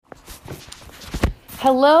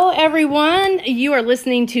Hello, everyone. You are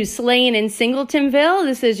listening to Slaying in Singletonville.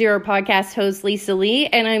 This is your podcast host, Lisa Lee,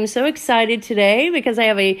 and I'm so excited today because I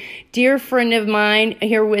have a dear friend of mine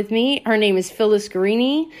here with me. Her name is Phyllis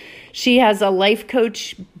Guarini. She has a life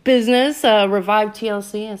coach business, Revive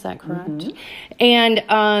TLC. Is that correct? Mm-hmm.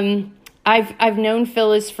 And I've known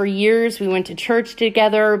Phyllis for years. We went to church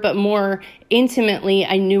together, but more intimately,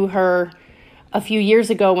 I knew her a few years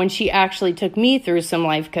ago when she actually took me through some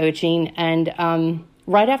life coaching and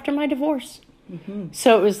right after my divorce. Mm-hmm.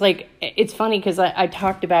 So it was like, it's funny because I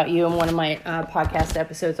talked about you in one of my podcast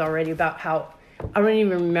episodes already about how I don't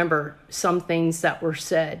even remember some things that were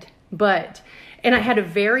said, and I had a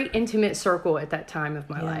very intimate circle at that time of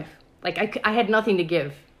my life. Like I had nothing to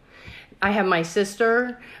give. I had my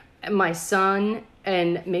sister, my son,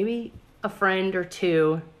 and maybe a friend or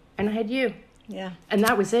two, and I had you. Yeah. And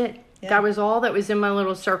that was it. Yeah. That was all that was in my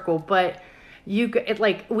little circle. But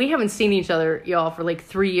we haven't seen each other, y'all, for like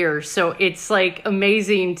 3 years. So it's like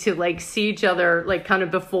amazing to like see each other like kind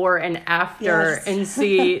of before and after and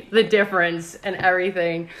see the difference and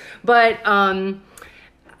everything. But I'm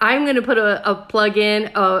going to put a plug in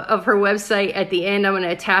of her website at the end. I'm going to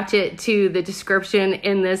attach it to the description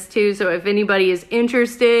in this too. So if anybody is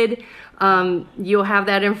interested, you'll have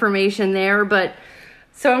that information there. But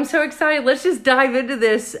so I'm so excited. Let's just dive into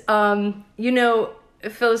this.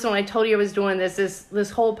 Phyllis, when I told you I was doing this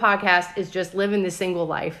whole podcast is just living the single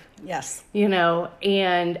life. Yes. And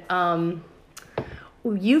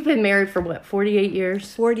you've been married for what, 48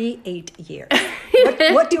 years? 48 years.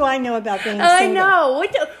 What do I know about being single? I know.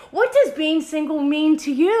 What does being single mean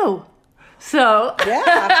to you? So,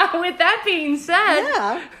 with that being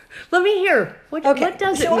said, let me hear. What does it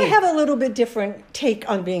mean? So I have a little bit different take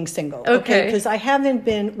on being single. Okay. Because I haven't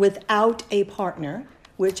been without a partner,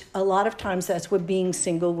 which a lot of times that's what being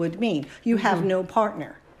single would mean. You have no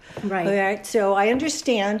partner. Right. All right. So I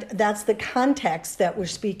understand that's the context that we're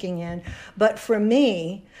speaking in. But for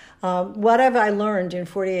me, what have I learned in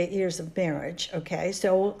 48 years of marriage? Okay.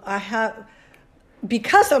 So I have,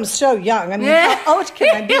 because I'm so young, I mean, how old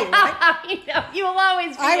can I be? Right? You will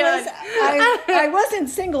always be young. I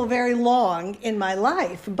wasn't single very long in my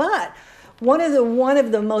life, but one of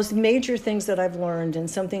the most major things that I've learned, and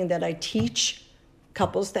something that I teach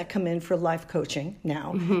couples that come in for life coaching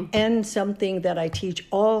now, and something that I teach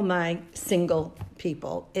all my single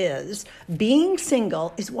people, is being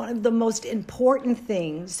single is one of the most important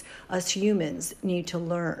things us humans need to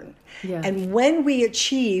learn. Yeah. And when we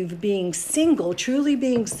achieve being single, truly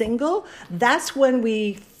being single, that's when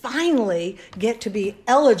we finally get to be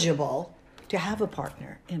eligible to have a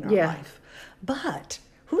partner in our life. But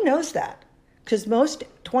who knows that? Because most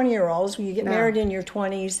 20-year-olds, when you get married in your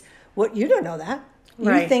 20s, you don't know that.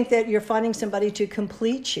 You think that you're finding somebody to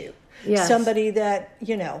complete you. Yes. Somebody that,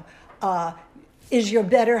 is your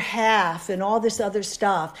better half and all this other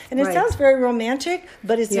stuff. And it sounds very romantic,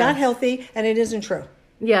 but it's not healthy and it isn't true.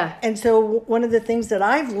 Yeah. And so one of the things that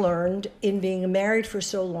I've learned in being married for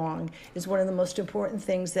so long is one of the most important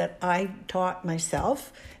things that I taught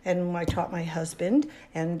myself and I taught my husband,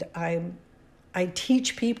 and I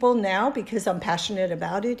teach people now because I'm passionate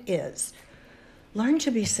about it, is learn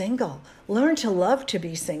to be single. Learn to love to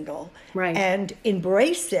be single. Right. And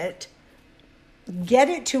embrace it. Get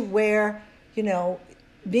it to where,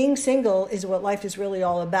 being single is what life is really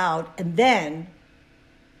all about. And then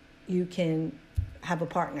you can have a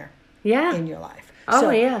partner in your life.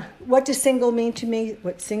 What does single mean to me?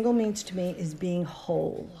 What single means to me is being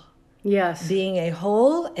whole. Yes. Being a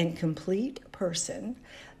whole and complete person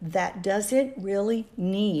that doesn't really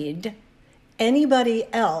need anybody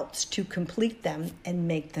else to complete them and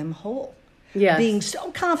make them whole. Yes. Being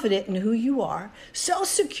so confident in who you are, so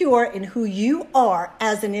secure in who you are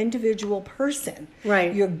as an individual person.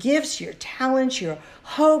 Right. Your gifts, your talents, your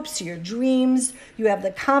hopes, your dreams. You have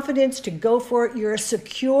the confidence to go for it. You're a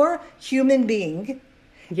secure human being.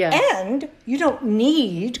 Yes. And you don't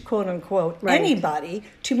need, quote unquote, anybody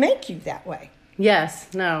to make you that way.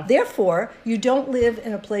 Yes. No. Therefore, you don't live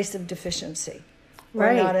in a place of deficiency.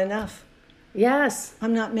 Or not enough. Yes.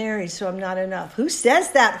 I'm not married, so I'm not enough. Who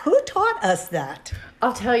says that? Who taught us that?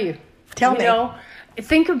 I'll tell you. Tell me. I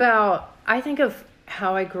think of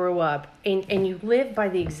how I grew up, and you live by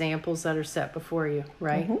the examples that are set before you,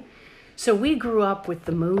 right? Mm-hmm. So we grew up with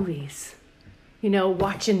the movies,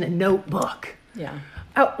 watching The Notebook. Yeah.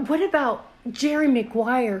 What about Jerry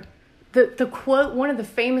Maguire? The quote, one of the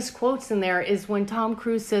famous quotes in there is when Tom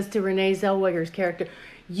Cruise says to Renee Zellweger's character,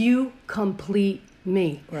 "You complete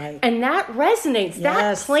me." Right. And that resonates. Yes.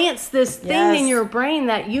 That plants this thing in your brain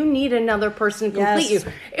that you need another person to complete you.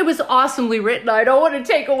 It was awesomely written. I don't want to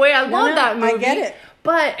take away. I love that movie. I get it.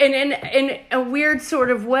 But in a weird sort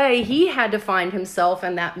of way, he had to find himself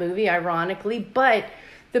in that movie, ironically. But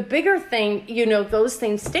the bigger thing, those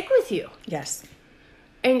things stick with you. Yes.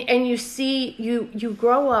 And you see, you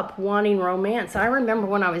grow up wanting romance. I remember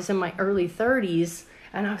when I was in my early 30s,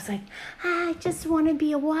 and I was like, I just want to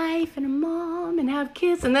be a wife and a mom and have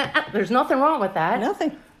kids. And there's nothing wrong with that.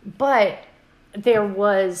 Nothing. But there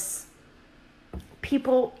was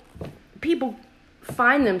people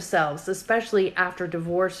find themselves, especially after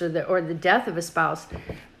divorce or the death of a spouse,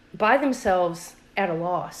 by themselves at a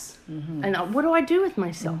loss. Mm-hmm. And what do I do with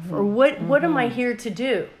myself? Mm-hmm. Or what am I here to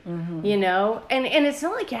do? Mm-hmm. And it's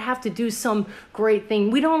not like you have to do some great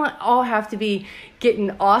thing. We don't all have to be getting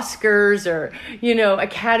Oscars or,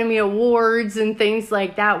 Academy Awards and things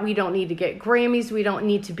like that. We don't need to get Grammys. We don't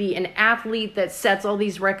need to be an athlete that sets all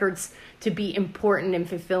these records to be important and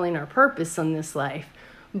fulfilling our purpose in this life.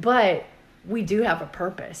 But we do have a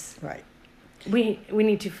purpose. Right. We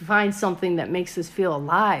need to find something that makes us feel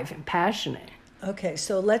alive and passionate. Okay,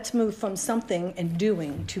 so let's move from something and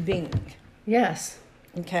doing to being. Yes.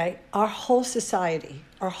 Okay, our whole society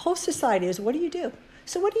is, what do you do?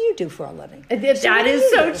 So what do you do for a living? That is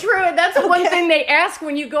so true. And that's one thing they ask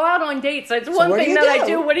when you go out on dates. That's one thing that I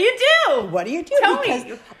do. What do you do? What do you do? Tell because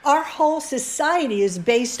me. Our whole society is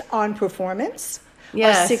based on performance.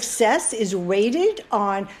 Yes. Our success is rated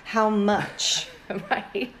on how much.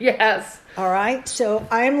 Right. Yes. All right. So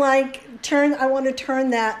I'm like, I want to turn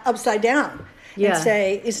that upside down. Yeah. And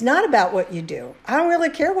say, it's not about what you do. I don't really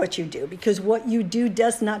care what you do because what you do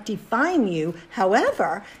does not define you.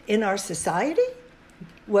 However, in our society,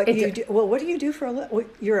 what do you do for a living?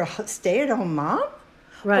 You're a stay-at-home mom?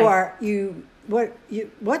 Right. Or what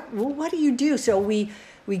do you do? So we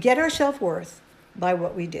get our self-worth by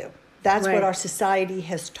what we do. That's right. what our society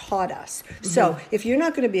has taught us. Mm-hmm. So if you're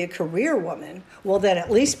not going to be a career woman, well, then at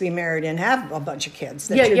least be married and have a bunch of kids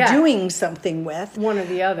that you're doing something with. One or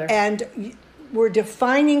the other. And we're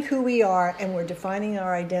defining who we are, and we're defining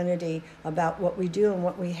our identity about what we do and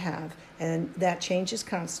what we have. And that changes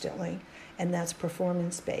constantly, and that's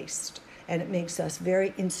performance-based. And it makes us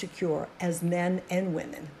very insecure as men and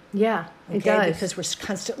women. Yeah, okay? It does. Because we're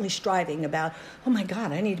constantly striving about, oh my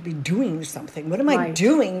God, I need to be doing something. What am I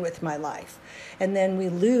doing with my life? And then we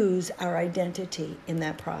lose our identity in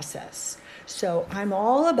that process. So I'm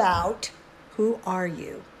all about, who are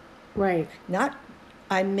you? Right.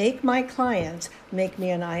 I make my clients make me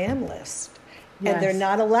an I am list. Yes. And they're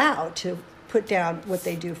not allowed to put down what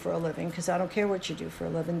they do for a living because I don't care what you do for a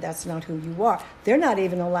living. That's not who you are. They're not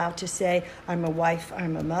even allowed to say, I'm a wife,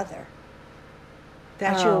 I'm a mother.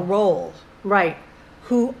 That's your role. Right.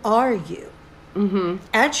 Who are you? Mm-hmm.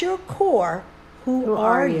 At your core, who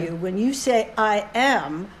are you? When you say I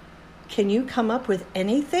am, can you come up with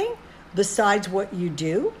anything besides what you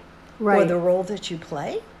do or the role that you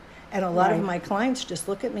play? And a lot of my clients just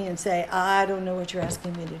look at me and say, I don't know what you're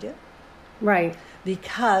asking me to do. Right.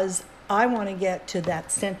 Because I want to get to that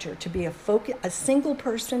center. To be a single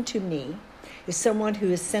person to me is someone who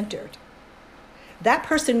is centered. That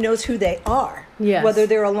person knows who they are. Yes. Whether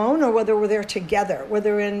they're alone or whether they're together,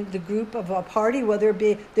 whether in the group of a party, whether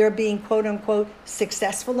they're being quote unquote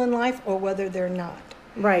successful in life or whether they're not.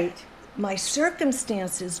 Right. My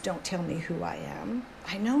circumstances don't tell me who I am.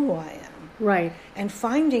 I know who I am. Right. And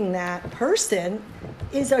finding that person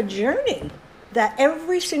is a journey that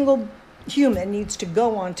every single human needs to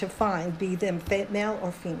go on to find, be them male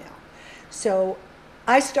or female. So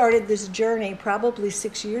I started this journey probably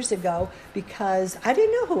 6 years ago because I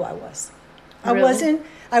didn't know who I was. Really?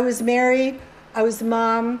 I was married, I was a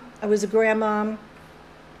mom, I was a grandmom,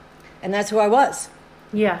 and that's who I was.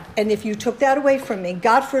 Yeah. And if you took that away from me,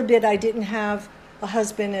 God forbid I didn't have a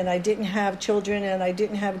husband and I didn't have children and I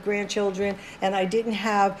didn't have grandchildren and I didn't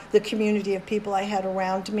have the community of people I had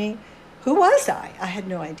around me, who was I? I had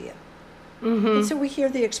no idea. Mm-hmm. And so we hear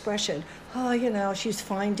the expression, oh, she's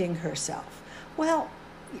finding herself. Well,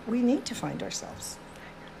 we need to find ourselves.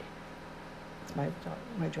 It's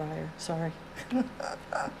my dryer, sorry.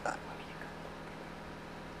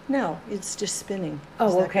 No, it's just spinning.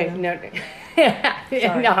 Oh, okay. No.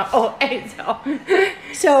 Sorry. No. Oh,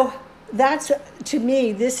 so that's, to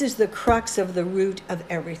me, this is the crux of the root of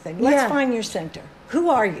everything. Let's find your center. Who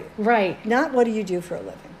are you? Right. Not what do you do for a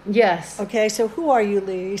living. Yes. Okay, so who are you,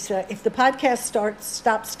 Lisa? If the podcast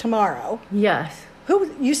stops tomorrow, yes.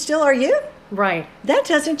 Who you still are you? Right. That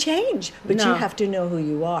doesn't change, but No. you have to know who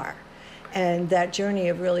you are. And that journey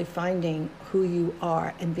of really finding who you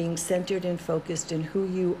are and being centered and focused in who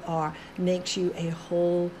you are makes you a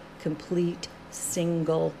whole, complete,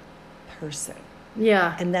 single person.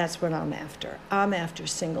 Yeah. And that's what I'm after. I'm after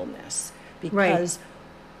singleness because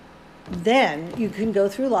then you can go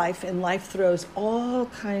through life, and life throws all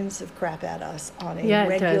kinds of crap at us on a Yeah,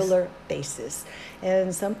 it does. regular basis.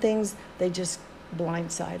 And some things, they just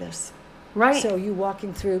blindside us. Right. So you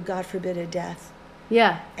walking through, God forbid, a death,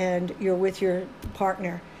 Yeah. and you're with your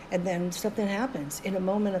partner, and then something happens in a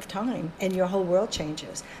moment of time, and your whole world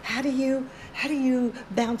changes. How do you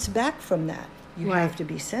bounce back from that? You Right. have to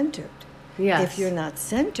be centered. Yes. If you're not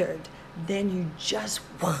centered, then you just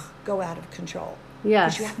go out of control.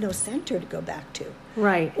 Yes. Because you have no center to go back to.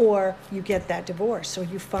 Right. Or you get that divorce, or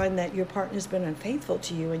you find that your partner's been unfaithful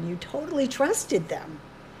to you and you totally trusted them.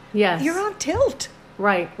 Yes. You're on tilt,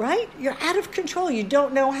 Right. right? You're out of control. You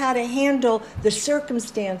don't know how to handle the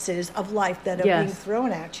circumstances of life that are Yes. being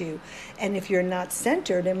thrown at you. And if you're not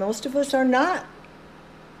centered, and most of us are not,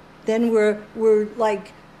 then we're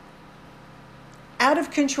like out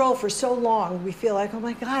of control for so long. We feel like, oh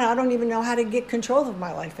my God, I don't even know how to get control of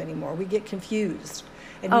my life anymore. We get confused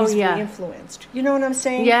and Oh, easily yeah. influenced. You know what I'm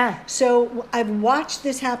saying? Yeah. So I've watched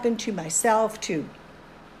this happen to myself, to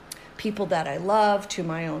people that I love, to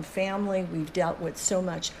my own family. We've dealt with so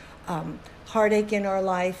much heartache in our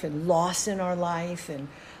life and loss in our life. And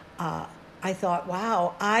I thought,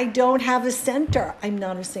 wow, I don't have a center. I'm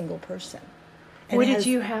not a single person. And What it did has-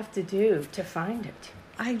 you have to do to find it?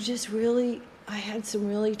 I had some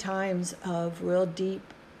really times of real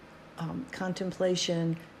deep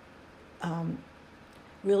contemplation,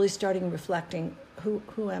 really starting reflecting,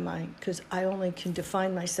 who am I? Because I only can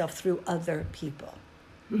define myself through other people.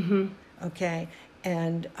 Mm-hmm. Okay?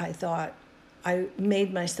 And I thought, I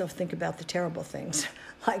made myself think about the terrible things.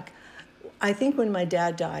 Like, I think when my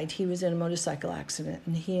dad died, he was in a motorcycle accident,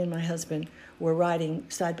 and he and my husband were riding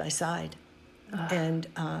side by side. And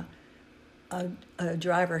a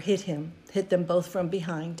driver hit them both from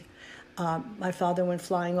behind. My father went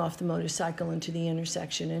flying off the motorcycle into the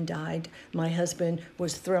intersection and died. My husband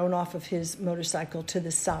was thrown off of his motorcycle to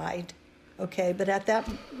the side. Okay, but at that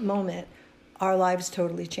moment, our lives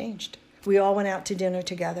totally changed. We all went out to dinner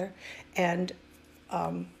together, and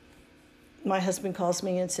my husband calls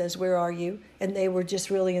me and says, "Where are you?" And they were just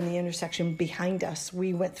really in the intersection behind us.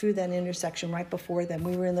 We went through that intersection right before them.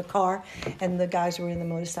 We were in the car, and the guys were in the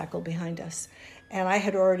motorcycle behind us. And I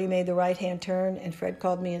had already made the right-hand turn, and Fred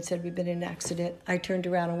called me and said, "We've been in an accident." I turned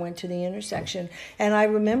around and went to the intersection. And I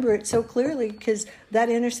remember it so clearly because that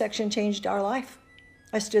intersection changed our life.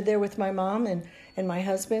 I stood there with my mom and my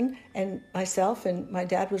husband and myself, and my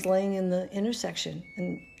dad was laying in the intersection,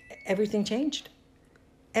 and everything changed.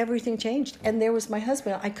 Everything changed. And there was my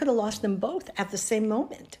husband. I could have lost them both at the same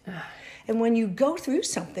moment. And when you go through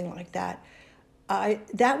something like that,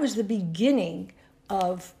 that was the beginning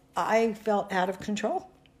of, I felt out of control.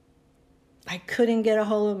 I couldn't get a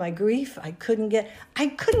hold of my grief. I couldn't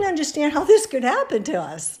understand how this could happen to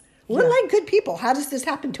us. We're like good people. How does this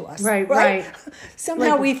happen to us? Right.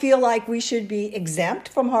 Somehow we feel like we should be exempt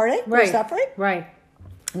from heartache or suffering. Right.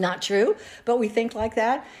 Not true, but we think like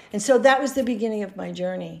that. And so that was the beginning of my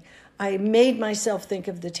journey. I made myself think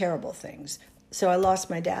of the terrible things. So I lost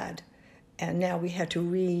my dad, and now we had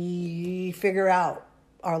to figure out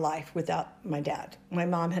our life without my dad. My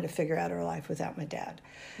mom had to figure out her life without my dad.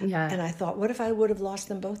 Yeah. And I thought, what if I would have lost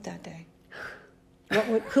them both that day?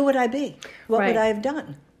 Who would I be? What would I have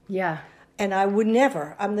done? Yeah. And I would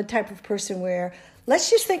never. I'm the type of person where, let's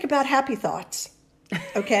just think about happy thoughts.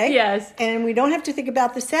 Okay? Yes. And we don't have to think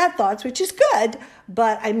about the sad thoughts, which is good,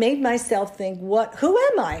 but I made myself think, who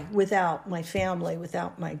am I without my family,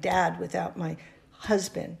 without my dad, without my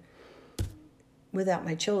husband, without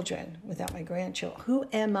my children, without my grandchildren? Who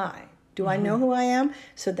am I? Do I know who I am?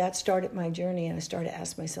 So that started my journey, and I started to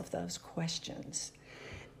ask myself those questions.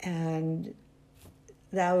 And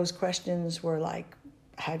those questions were like,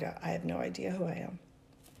 I have no idea who I am.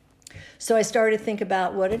 So I started to think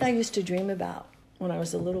about, what did I used to dream about when I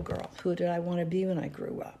was a little girl? Who did I want to be when I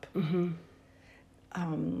grew up?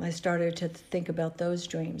 I started to think about those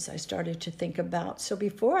dreams. I started to think about, so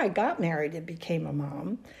before I got married and became a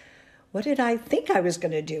mom, what did I think I was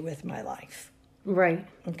going to do with my life? Right.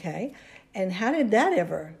 Okay. And how did that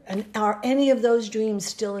ever, and are any of those dreams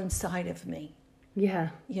still inside of me, Yeah.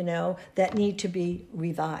 that need to be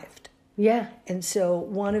revived? Yeah. And so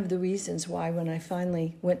one of the reasons why, when I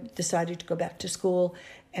finally decided to go back to school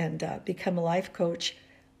and become a life coach,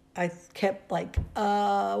 I kept like,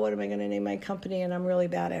 what am I going to name my company? And I'm really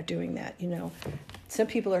bad at doing that. Some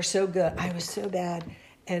people are so good. I was so bad.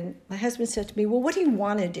 And my husband said to me, well, what do you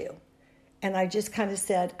want to do? And I just kind of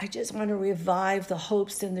said, I just want to revive the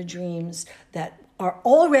hopes and the dreams that are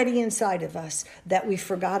already inside of us that we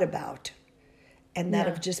forgot about, and that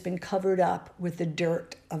have just been covered up with the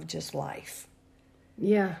dirt of just life.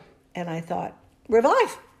 Yeah. And I thought,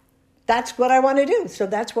 revive. that's what I want to do. So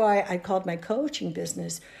that's why I called my coaching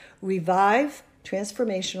business Revive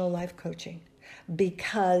Transformational Life Coaching,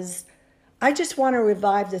 because I just want to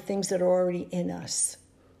revive the things that are already in us.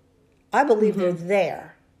 I believe they're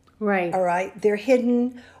there. Right. All right. They're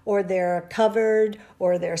hidden, or they're covered,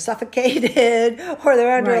 or they're suffocated, or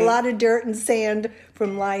they're under a lot of dirt and sand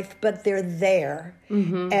from life, but they're there.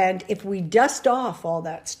 And if we dust off all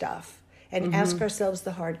that stuff and ask ourselves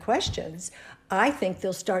the hard questions, I think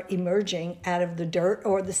they'll start emerging out of the dirt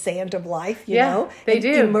or the sand of life, you know? They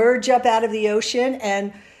do. Emerge up out of the ocean.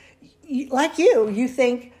 And like you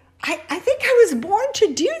think, I think I was born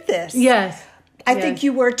to do this. Yes. I think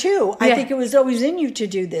you were too. I think it was always in you to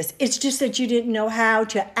do this. It's just that you didn't know how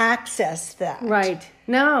to access that. Right.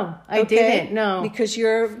 No, I didn't. No. Because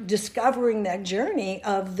you're discovering that journey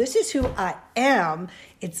of this is who I am.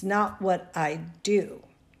 It's not what I do.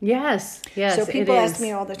 Yes. Yes. So people ask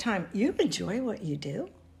me all the time, you enjoy what you do?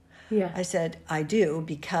 Yeah. I said, I do,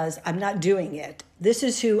 because I'm not doing it. This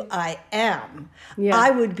is who I am. Yeah.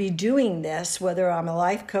 I would be doing this whether I'm a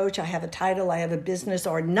life coach, I have a title, I have a business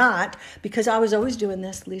or not, because I was always doing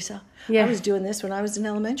this, Lisa. Yeah. I was doing this when I was in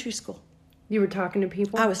elementary school. You were talking to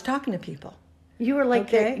people? I was talking to people. You were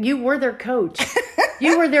like, you were their coach.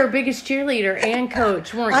 You were their biggest cheerleader and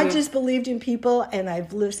coach, weren't you? I just believed in people, and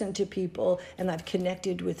I've listened to people, and I've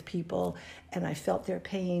connected with people, and I felt their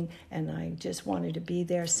pain, and I just wanted to be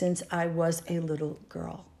there since I was a little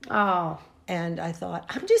girl. Oh. And I thought,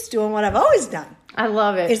 I'm just doing what I've always done. I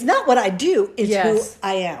love it. It's not what I do, it's who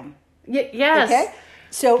I am. Yes. Okay?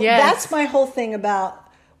 So that's my whole thing about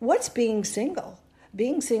what's being single.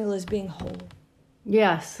 Being single is being whole.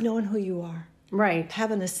 Yes. Knowing who you are. Right.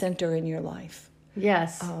 Having a center in your life.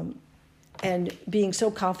 Yes. And being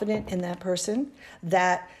so confident in that person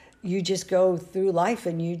that you just go through life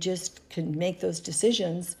and you just can make those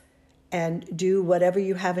decisions and do whatever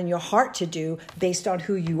you have in your heart to do based on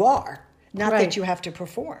who you are. Not that you have to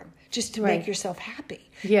perform, just to make yourself happy.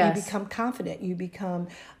 Yes. You become confident. You become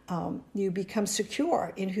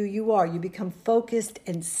secure in who you are. You become focused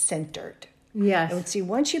and centered. Yes. And see,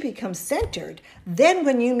 once you become centered, then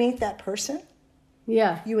when you meet that person,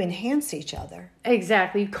 you enhance each other.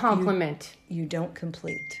 Exactly. You complement. You don't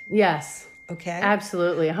complete. Yes. Okay?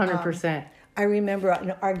 Absolutely. 100%. I remember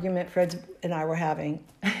an argument Fred and I were having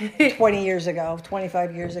 20 years ago,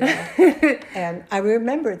 25 years ago. And I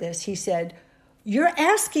remember this. He said, "You're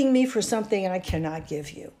asking me for something I cannot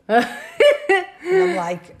give you." And I'm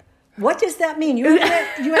like, what does that mean? You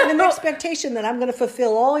have an expectation that I'm going to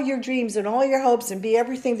fulfill all your dreams and all your hopes and be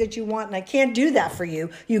everything that you want, and I can't do that for you.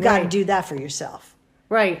 You got to do that for yourself.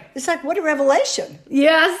 Right. It's like, what a revelation.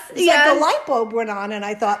 Yes. It's like the light bulb went on, and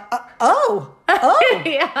I thought, I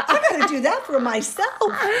got to do that for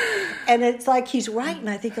myself. And it's like he's right. And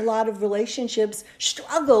I think a lot of relationships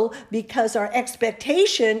struggle because our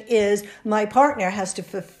expectation is my partner has to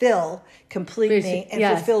complete me and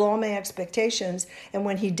fulfill all my expectations. And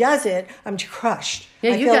when he does it, I'm crushed.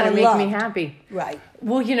 Yeah, you got to make me happy. Right.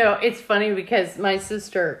 Well, it's funny because my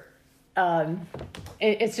sister,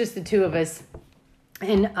 it's just the two of us.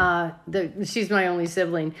 And she's my only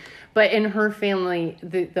sibling. But in her family,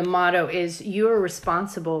 the motto is you are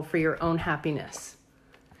responsible for your own happiness.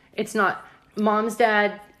 It's not mom's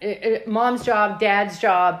job, dad's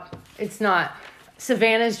job. It's not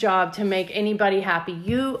Savannah's job to make anybody happy.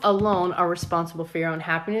 You alone are responsible for your own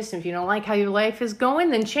happiness. And if you don't like how your life is going,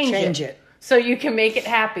 then change it. So you can make it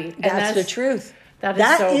happy. And that's the truth.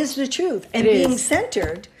 That is the truth. And being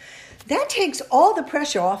centered, that takes all the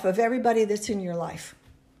pressure off of everybody that's in your life.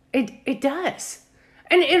 It does.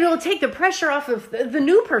 And it'll take the pressure off of the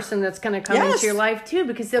new person that's going to come into your life too,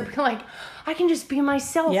 because they'll be like, I can just be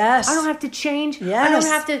myself. Yes. I don't have to change. Yes. I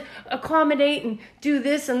don't have to accommodate and do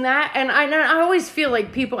this and that. And I always feel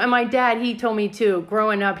like people, and my dad, he told me too,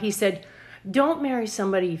 growing up, he said, don't marry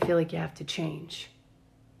somebody you feel like you have to change,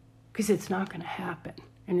 because it's not going to happen.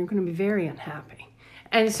 And you're going to be very unhappy.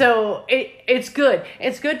 And so it's good.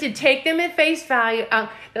 It's good to take them at face value.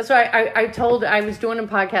 That's why I was doing a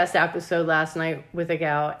podcast episode last night with a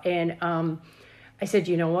gal, and I said,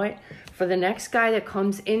 you know what? For the next guy that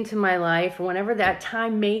comes into my life, or whenever that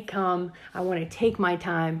time may come, I want to take my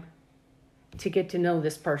time to get to know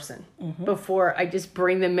this person before I just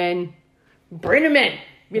bring them in.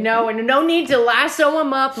 And no need to lasso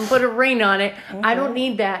them up and put a ring on it. I don't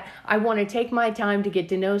need that. I want to take my time to get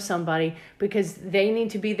to know somebody, because they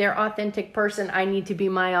need to be their authentic person. I need to be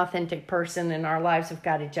my authentic person, and our lives have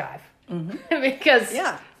got to jive. Because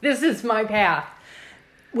this is my path.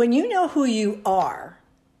 When you know who you are,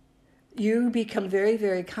 you become very,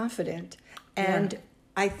 very confident. And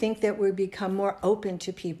I think that we become more open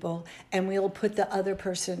to people and we'll put the other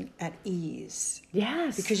person at ease.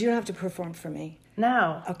 Yes. Because you don't have to perform for me.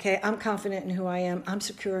 No. Okay, I'm confident in who I am. I'm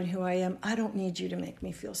secure in who I am. I don't need you to make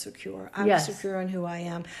me feel secure. I'm Yes. secure in who I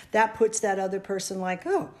am. That puts that other person like,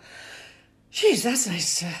 oh, geez, that's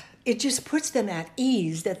nice. It just puts them at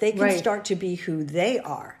ease that they can Right. start to be who they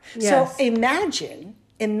are. Yes. So imagine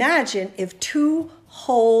if two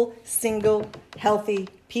whole, single, healthy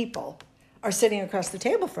people are sitting across the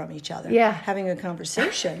table from each other, Yeah. having a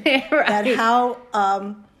conversation. Right. That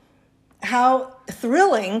how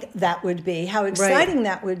thrilling that would be, how exciting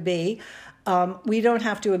that would be. We don't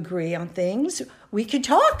have to agree on things. We could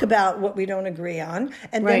talk about what we don't agree on,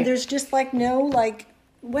 and then Right. there's just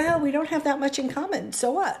well, we don't have that much in common.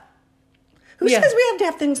 So what? Who Yeah. says we have to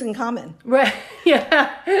have things in common? Right.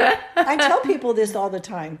 Yeah. I tell people this all the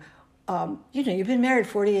time. You've been married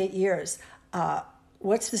 48 years.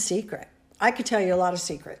 What's the secret? I could tell you a lot of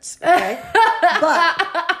secrets, okay? But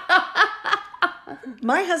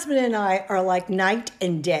my husband and I are like night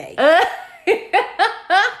and day.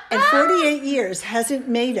 And 48 years hasn't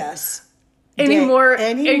made us Anymore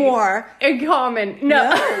in common.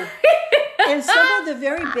 No. And some of the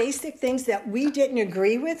very basic things that we didn't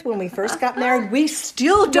agree with when we first got married, we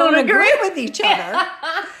still don't agree with each other.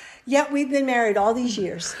 Yet we've been married all these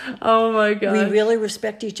years. Oh my God. We really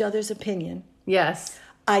respect each other's opinion. Yes.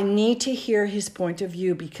 I need to hear his point of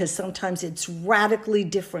view because sometimes it's radically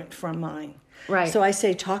different from mine. Right. So I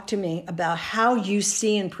say, talk to me about how you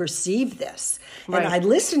see and perceive this. Right. And I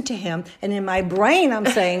listen to him, and in my brain, I'm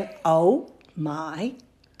saying, oh my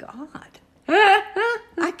God.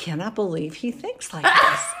 I cannot believe he thinks like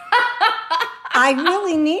this. I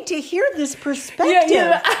really need to hear this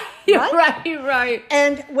perspective. Right.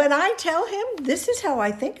 And when I tell him, this is how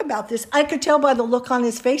I think about this, I could tell by the look on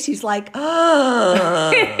his face, he's like,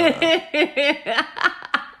 oh.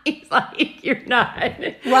 He's like, you're not.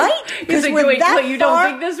 Right? He's like, we're wait, that you far,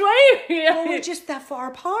 don't think this way? well, we're just that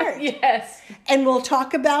far apart. Yes. And we'll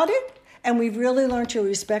talk about it, and we've really learned to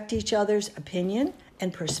respect each other's opinion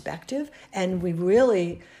and perspective, and we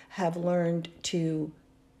really have learned to,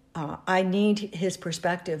 I need his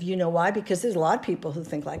perspective. You know why? Because there's a lot of people who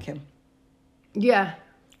think like him. Yeah.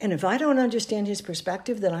 And if I don't understand his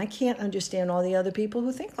perspective, then I can't understand all the other people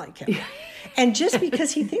who think like him. And just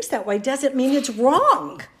because he thinks that way doesn't mean it's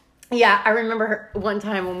wrong. Yeah, I remember one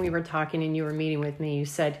time when we were talking and you were meeting with me, you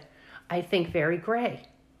said, I think very gray.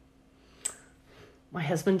 My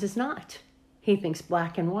husband does not. He thinks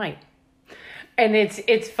black and white. And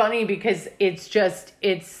it's funny because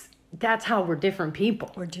that's how we're different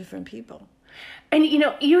people. We're different people. And,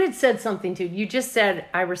 you had said something too. You just said,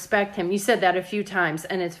 I respect him. You said that a few times.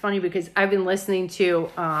 And it's funny because I've been listening to,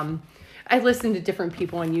 I listen to different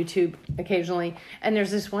people on YouTube occasionally. And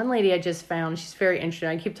there's this one lady I just found. She's very interesting.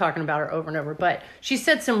 I keep talking about her over and over. But she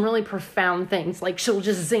said some really profound things. Like she'll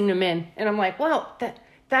just zing them in. And I'm like, well,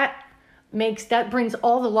 that brings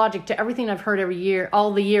all the logic to everything I've heard every year,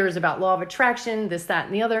 all the years about law of attraction, this, that,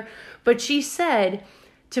 and the other. But she said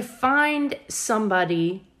to find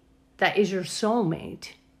somebody that is your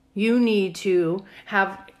soulmate, you need to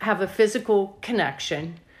have a physical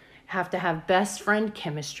connection, have to have best friend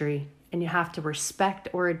chemistry, and you have to respect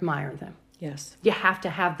or admire them. Yes. You have to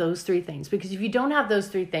have those three things, because if you don't have those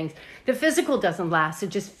three things, the physical doesn't last. It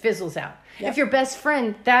just fizzles out. Yep. If you're best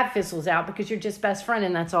friend, that fizzles out because you're just best friend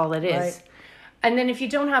and that's all it is. Right. And then if you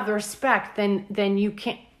don't have the respect, then you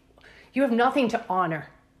have nothing to honor.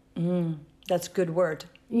 That's a good word.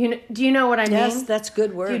 Do you know what I mean? Yes, that's a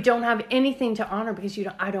good word. You don't have anything to honor because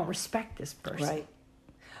I don't respect this person. Right.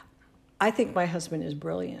 I think my husband is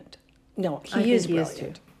brilliant. No, I he is think he is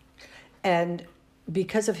brilliant. too. And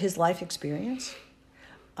because of his life experience,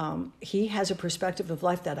 he has a perspective of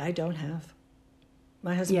life that I don't have.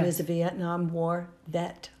 My husband Yes. is a Vietnam War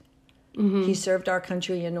vet. Mm-hmm. He served our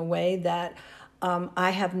country in a way that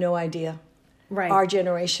I have no idea. Right. Our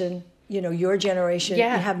generation, your generation,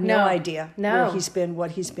 Yeah, you have no idea no.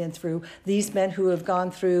 what he's been through. These men who have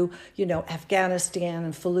gone through, Afghanistan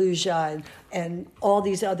and Fallujah and all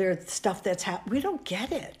these other stuff that's happened, we don't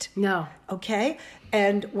get it. No. Okay?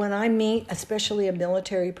 And when I meet, especially a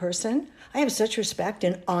military person, I have such respect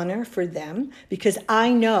and honor for them because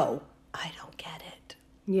I know I don't get it.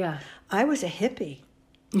 Yeah. I was a hippie.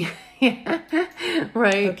 Yeah.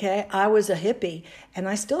 Right. Okay? I was a hippie, and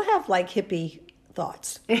I still have hippie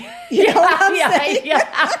thoughts. You know what I'm saying?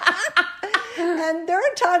 Yeah. And there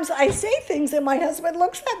are times I say things and my husband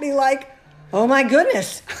looks at me like, oh my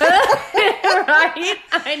goodness. Right?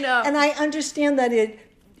 I know. And I understand that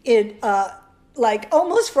like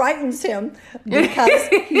almost frightens him because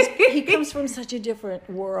he comes from such a different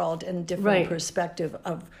world and different Right. perspective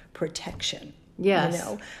of protection. Yes. You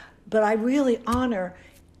know, but I really honor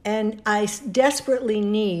and I desperately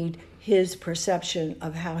need his perception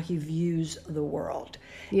of how he views the world.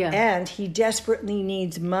 Yeah. And he desperately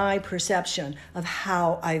needs my perception of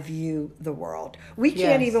how I view the world. We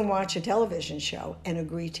can't Yes. even watch a television show and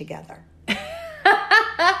agree together.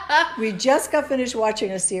 We just got finished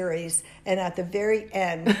watching a series, and at the very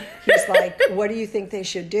end, he's like, "What do you think they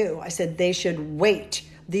should do?" I said, "They should wait.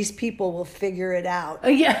 These people will figure it out."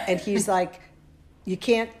 Yeah. And he's like, you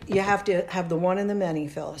have to have the one and the many,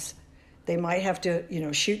 Phyllis. They might have to,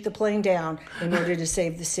 shoot the plane down in order to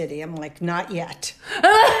save the city. I'm like, not yet.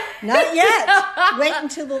 Not yet. Wait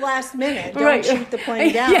until the last minute. Don't Right. shoot the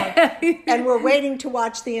plane down. Yeah. And we're waiting to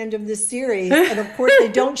watch the end of this series. And of course, they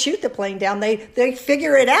don't shoot the plane down. They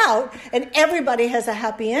figure it out, and everybody has a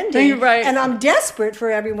happy ending. Right. And I'm desperate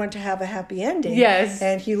for everyone to have a happy ending. Yes.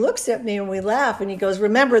 And he looks at me and we laugh, and he goes,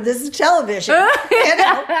 "Remember, this is television."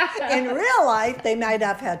 In real life, they might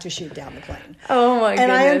have had to shoot down the plane. Oh my goodness.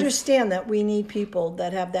 And I understand that we need people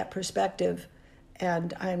that have that perspective,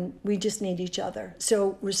 and we just need each other.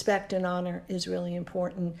 So respect and honor is really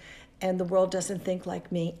important, and the world doesn't think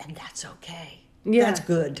like me, and that's okay. Yeah. That's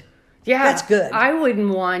good. Yeah, That's good. I wouldn't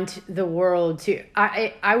want the world to.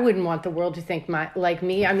 I wouldn't want the world to think like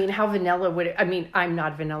me. I mean, how vanilla would it? I mean, I'm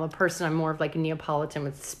not a vanilla person. I'm more of like a Neapolitan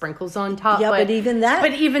with sprinkles on top. Yeah, but even that.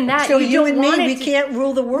 So So you you don't and want me, it we can't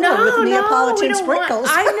rule the world with we Neapolitan don't sprinkles.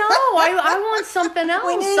 I know. I want something else.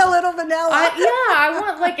 We need a little vanilla. I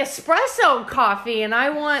want like espresso coffee, and I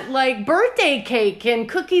want like birthday cake and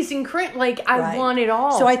cookies and cream. Like I Right. want it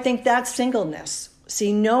all. So I think that's singleness.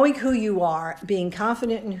 See, knowing who you are, being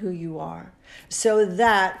confident in who you are, so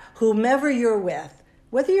that whomever you're with,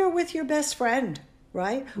 whether you're with your best friend,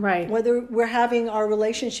 right? Right. Whether we're having our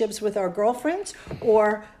relationships with our girlfriends,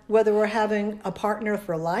 or whether we're having a partner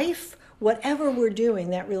for life, whatever we're doing,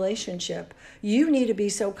 that relationship, you need to be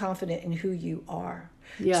so confident in who you are.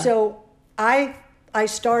 Yeah. So I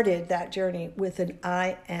started that journey with an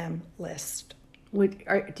I am list.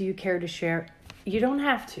 Do you care to share? You don't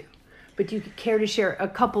have to, but do you care to share a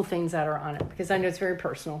couple things that are on it? Because I know it's very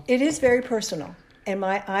personal. It is very personal. And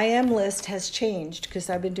my I am list has changed because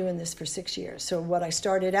I've been doing this for 6 years. So what I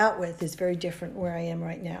started out with is very different where I am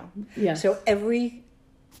right now. Yes. So every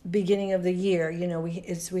beginning of the year,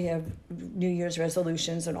 we have New Year's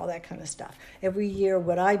resolutions and all that kind of stuff. Every year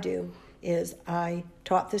what I do is I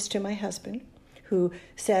taught this to my husband, who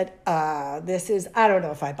said, I don't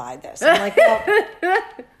know if I buy this. I'm like, well,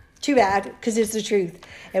 too bad, because it's the truth.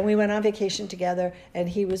 And we went on vacation together, and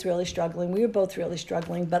he was really struggling. We were both really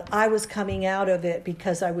struggling, but I was coming out of it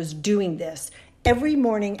because I was doing this. Every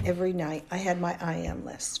morning, every night, I had my I am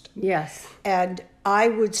list. Yes. And I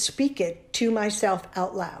would speak it to myself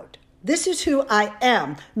out loud. This is who I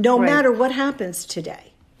am, no Right. matter what happens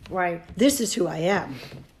today. Right. This is who I am.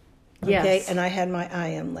 Okay, Yes. and I had my I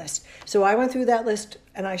am list. So I went through that list,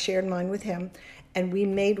 and I shared mine with him, and we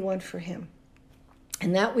made one for him.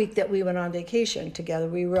 And that week that we went on vacation together,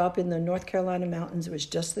 we were up in the North Carolina mountains. It was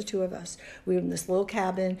just the two of us. We were in this little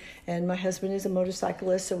cabin, and my husband is a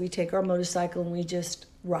motorcyclist, so we take our motorcycle and we just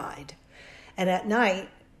ride. And at night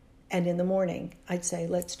and in the morning, I'd say,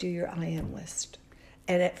 "Let's do your I am list."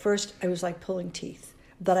 And at first, I was like pulling teeth,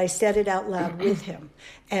 but I said it out loud with him.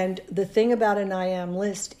 And the thing about an I am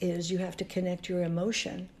list is you have to connect your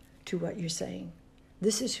emotion to what you're saying.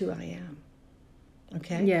 This is who I am.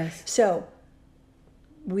 Okay? Yes. So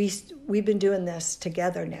we've been doing this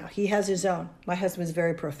together now. He has his own. My husband's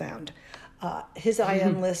very profound. His I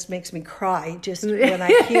am list makes me cry just when I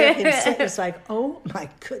hear him say it. It's like, oh my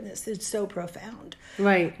goodness, it's so profound.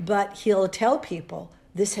 Right. But he'll tell people,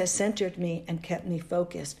 this has centered me and kept me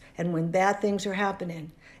focused. And when bad things are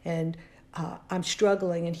happening and I'm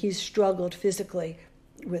struggling, and he's struggled physically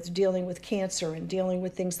with dealing with cancer and dealing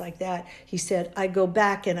with things like that, he said, I go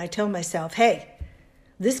back and I tell myself, hey,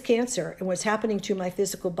 this cancer and what's happening to my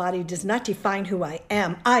physical body does not define who I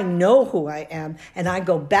am. I know who I am. And I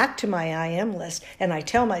go back to my I am list and I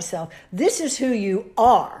tell myself, this is who you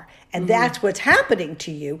are. And that's what's happening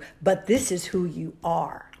to you, but this is who you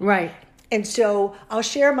are. Right. And so I'll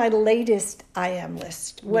share my latest I am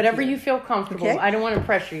list. with Whatever you feel comfortable. Okay. I don't want to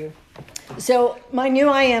pressure you. So my new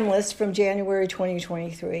I am list from January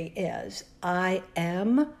 2023 is I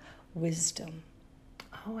am wisdom.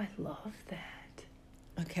 Oh, I love that.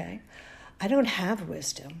 Okay? I don't have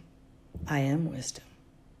wisdom. I am wisdom.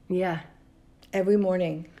 Yeah. Every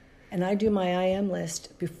morning. And I do my I am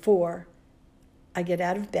list before I get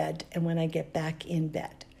out of bed and when I get back in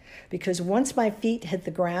bed. because once my feet hit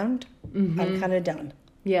the ground, I'm kind of done.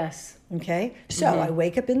 Yes. Okay? So I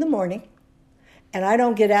wake up in the morning and I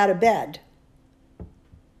don't get out of bed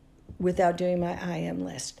without doing my I am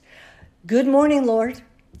list. Good morning, Lord.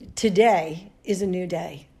 Today is a new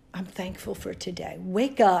day. I'm thankful for today.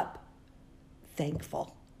 Wake up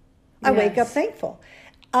thankful. I wake up thankful.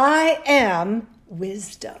 I am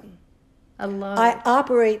wisdom. I love I it.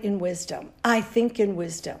 operate in wisdom. I think in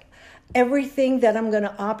wisdom. Everything that I'm going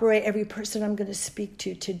to operate, every person I'm going to speak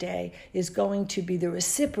to today is going to be the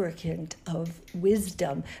recipient of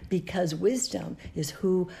wisdom, because wisdom is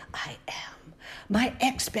who I am. My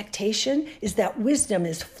expectation is that wisdom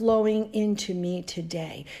is flowing into me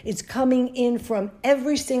today. It's coming in from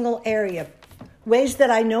every single area, ways that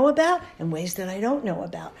I know about and ways that I don't know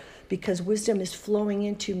about, because wisdom is flowing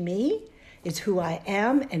into me. It's who I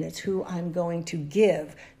am, and it's who I'm going to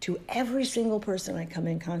give to every single person I come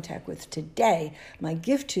in contact with today. My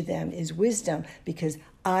gift to them is wisdom, because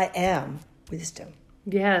I am wisdom.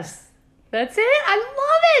 Yes. That's it. I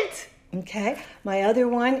love it. Okay? My other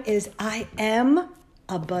one is I am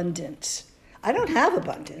abundance. I don't have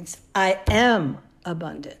abundance. I am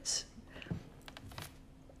abundance.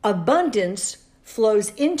 Abundance flows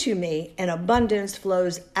into me, and abundance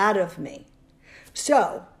flows out of me.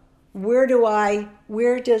 So, where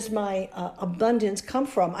does my abundance come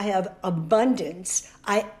from? I have abundance.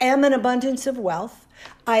 I am an abundance of wealth.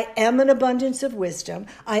 I am an abundance of wisdom.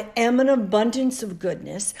 I am an abundance of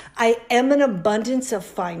goodness. I am an abundance of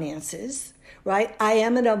finances, right? I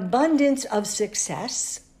am an abundance of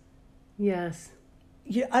success. Yes.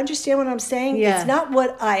 You understand what I'm saying? Yeah. It's not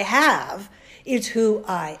what I have, it's who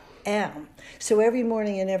I am. So every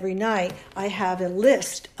morning and every night, I have a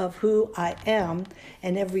list of who I am,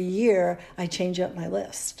 and every year I change up my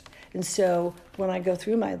list. And so when I go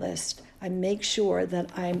through my list, I make sure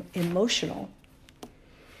that I'm emotional.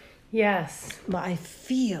 Yes. I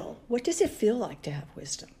feel, what does it feel like to have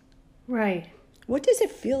wisdom? Right. What does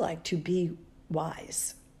it feel like to be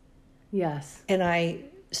wise? Yes. And I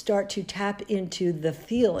start to tap into the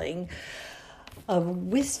feeling of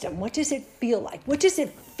wisdom. What does it feel like? What does it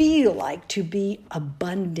feel like to be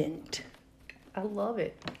abundant? I love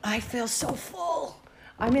it. I feel so full.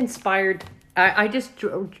 I'm inspired. I just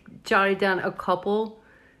jotted down a couple.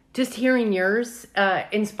 Just hearing yours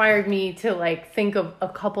inspired me to like think of a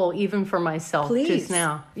couple even for myself. Please. Just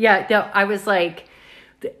now. Yeah, no, I was like,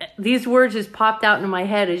 these words just popped out into my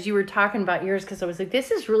head as you were talking about yours, because I was like,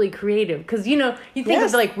 this is really creative. Because, you know, you think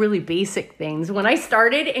Yes. of like really basic things. When I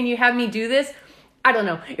started and you had me do this, I don't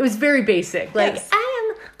know, it was very basic. Like, Yes.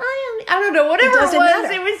 I don't know, whatever it doesn't was,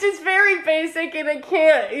 matter. it was just very basic, and I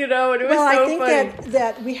can't, you know, and it was Well, so I think funny.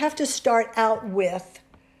 that we have to start out with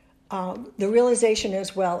the realization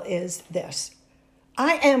as well is this.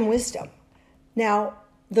 I am wisdom. Now,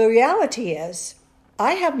 the reality is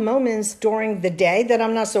I have moments during the day that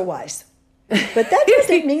I'm not so wise. But that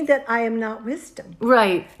doesn't mean that I am not wisdom.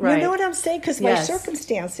 Right. You know what I'm saying? Because my Yes.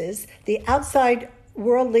 circumstances, the outside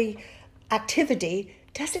worldly activity,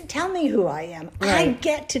 doesn't tell me who I am. I Right.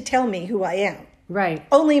 get to tell me who I am. Right.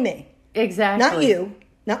 Only me. Exactly. Not you,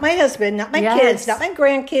 not my husband, not my Yes. kids, not my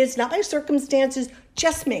grandkids, not my circumstances,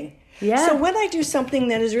 just me. Yeah. So when I do something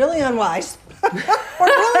that is really unwise or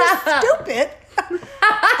really stupid,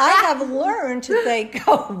 I have learned to think,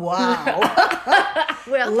 oh, wow.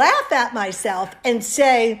 Well, Laugh at myself and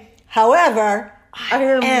say, however, I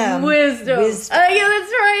am wisdom. Yeah, that's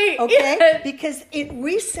right. Okay? Yes. Because it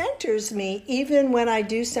recenters me even when I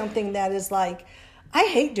do something that is like, I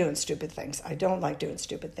hate doing stupid things. I don't like doing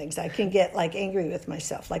stupid things. I can get like angry with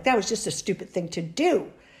myself. Like that was just a stupid thing to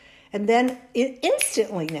do. And then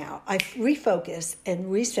instantly now I refocus and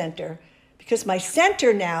recenter, because my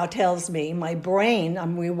center now tells me, my brain,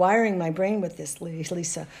 I'm rewiring my brain with this,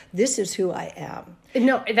 Lisa. This is who I am.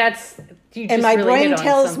 No, that's you. And just my really brain hit on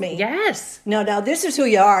tells something. me. Yes. No, now this is who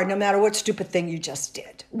you are, no matter what stupid thing you just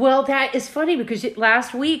did. Well, that is funny because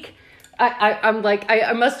last week, I'm like,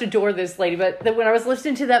 I must adore this lady, but when I was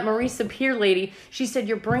listening to that Marisa Peer lady, she said,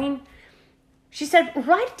 she said,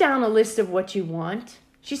 write down a list of what you want.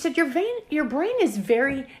 She said, your brain is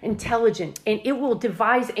very intelligent, and it will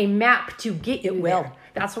devise a map to get you will. there.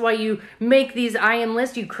 That's why you make these I am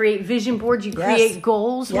lists, you create vision boards, you create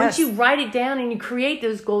goals. Yes. Once you write it down and you create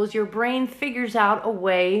those goals, your brain figures out a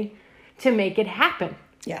way to make it happen.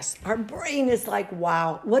 Yes, our brain is like,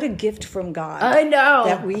 wow, what a gift from God. I know.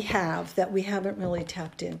 That we have, that we haven't really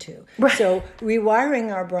tapped into. Right. So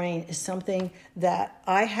rewiring our brain is something that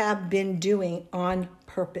I have been doing on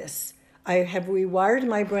purpose. I have rewired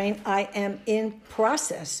my brain. I am in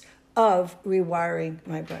process of rewiring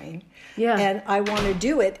my brain. Yeah. And I want to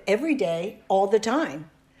do it every day, all the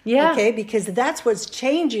time. Yeah. Okay, because that's what's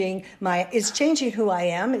changing it's changing who I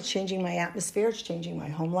am. It's changing my atmosphere. It's changing my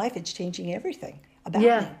home life. It's changing everything about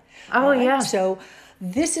Yeah. me. Oh, All right? yeah. So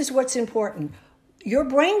this is what's important. Your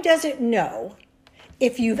brain doesn't know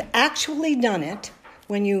if you've actually done it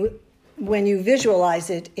when you visualize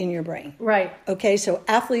it in your brain. Right. Okay, so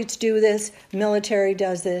athletes do this, military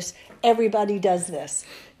does this, everybody does this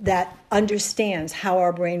that understands how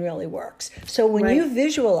our brain really works. So when Right. you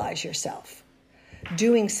visualize yourself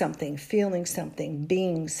doing something, feeling something,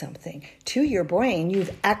 being something to your brain,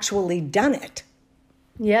 you've actually done it.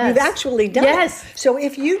 Yes. You've actually done Yes. it. So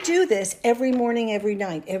if you do this every morning, every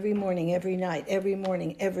night, every morning, every night, every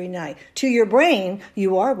morning, every night, to your brain,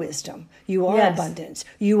 you are wisdom. You are Yes. abundance.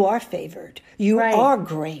 You are favored. You Right. are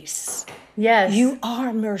grace. Yes. You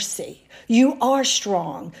are mercy. You are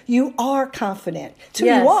strong. You are confident. So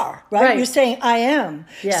Yes. you are, right? Right. You're saying, I am.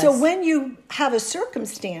 Yes. So when you have a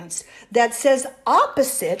circumstance that says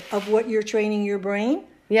opposite of what you're training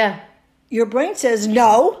Yeah. your brain says,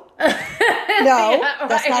 no, no, Yeah,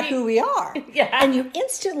 that's not right. who we are. Yeah. And you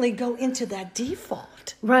instantly go into that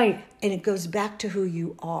default. Right. And it goes back to who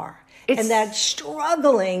you are. It's- And that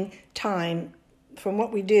struggling time from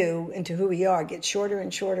what we do into who we are gets shorter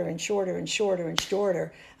and shorter and shorter and shorter and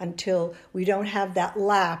shorter until we don't have that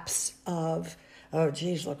lapse of, oh,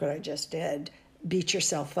 geez, look what I just did. Beat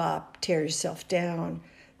yourself up, tear yourself down.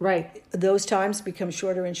 Right. Those times become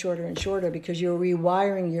shorter and shorter and shorter because you're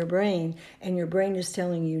rewiring your brain and your brain is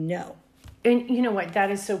telling you no. And you know what? That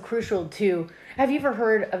is so crucial too. Have you ever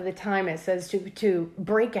heard of the time it says to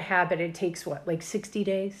break a habit, it takes what, like 60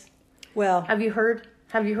 days? Well, Have you heard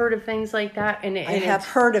of things like that? And I have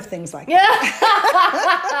heard of things like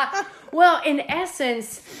that. Well, in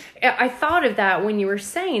essence, I thought of that when you were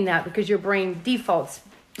saying that because your brain defaults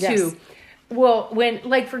to. Yes. Well, when,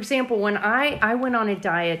 like, for example, when I went on a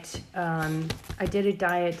diet, I did a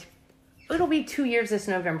diet, it'll be 2 years this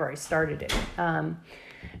November I started it.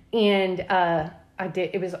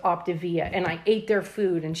 It was Optavia, and I ate their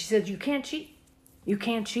food, and she said, you can't cheat. You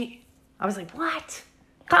can't cheat. I was like, what?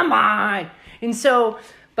 Come on. And so,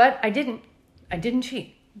 but I didn't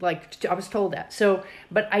cheat. Like, I was told that. So,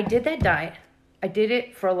 but I did that diet. I did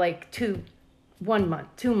it for like 1 month,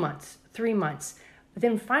 2 months, 3 months.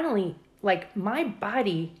 Then finally, like, my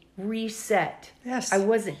body reset. Yes. I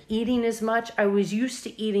wasn't eating as much. I was used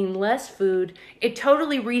to eating less food. It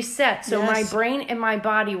totally reset. So my Yes. brain and my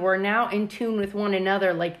body were now in tune with one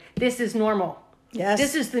another. Like, this is normal. Yes.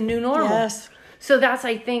 This is the new normal. Yes. So that's,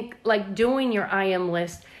 I think, like doing your I am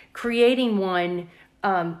list, creating one,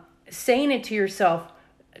 saying it to yourself,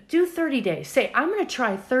 do 30 days. Say, I'm going to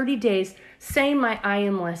try 30 days, saying my I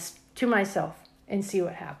am list to myself and see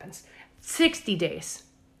what happens. 60 days,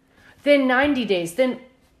 then 90 days. Then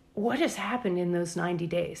what has happened in those 90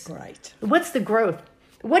 days? Right. What's the growth?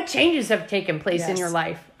 What changes have taken place in Yes. your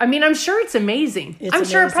life? I mean, I'm sure it's amazing. It's I'm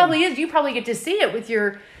sure it amazing. probably is. You probably get to see it with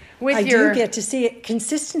your... I do get to see it.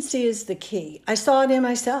 Consistency is the key. I saw it in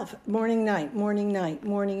myself. Morning, night, morning, night,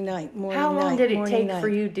 morning, night, morning, night. How long did it morning, take night. for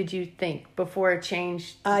you, did you think, before it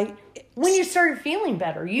changed? When When you started feeling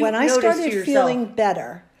better, you I noticed started to yourself. feeling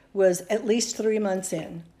better was at least 3 months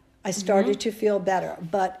in. I started to feel better.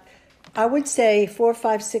 But I would say 4,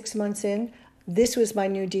 5, 6 months in, this was my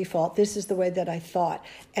new default. This is the way that I thought.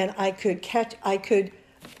 And I'd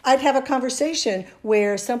have a conversation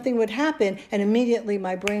where something would happen and immediately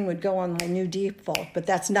my brain would go on my new default, but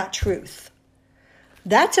that's not truth.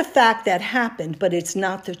 That's a fact that happened, but it's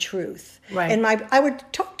not the truth. Right. And I would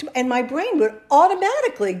talk to, and my brain would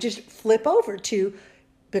automatically just flip over to,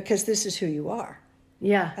 because this is who you are.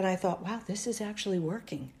 Yeah. And I thought, wow, this is actually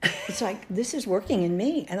working. It's like, this is working in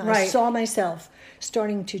me. And I Right. saw myself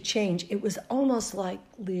starting to change. It was almost like,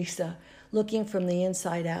 Lisa, looking from the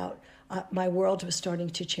inside out, my world was starting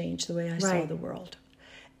to change the way I saw Right. the world,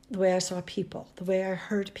 the way I saw people, the way I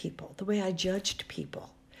heard people, the way I judged people.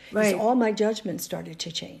 Right. All my judgments started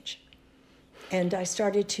to change. And I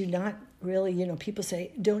started to not really, people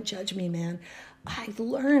say, don't judge me, man. I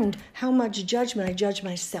learned how much judgment I judge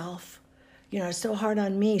myself. It's so hard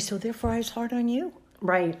on me, so therefore I was hard on you.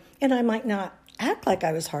 Right. And I might not act like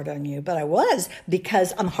I was hard on you, but I was,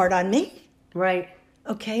 because I'm hard on me. Right.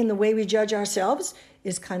 Okay, and the way we judge ourselves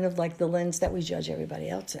is kind of like the lens that we judge everybody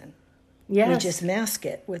else in. Yes. We just mask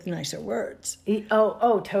it with nicer words.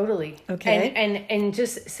 Oh, totally. Okay. And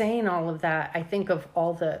just saying all of that, I think of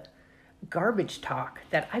all the garbage talk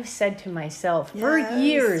that I've said to myself for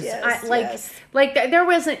years. Yes. There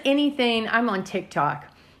wasn't anything. I'm on TikTok,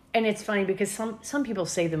 and it's funny because some people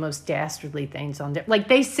say the most dastardly things on there. Like,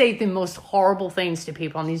 they say the most horrible things to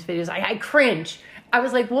people on these videos. I cringe. I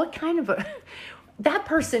was like, what kind of a... that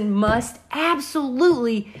person must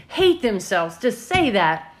absolutely hate themselves to say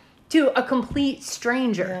that to a complete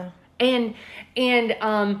stranger. Yeah.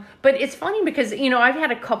 But it's funny because, I've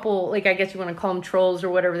had a couple, like, I guess you want to call them trolls or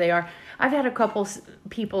whatever they are. I've had a couple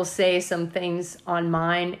people say some things on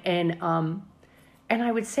mine, and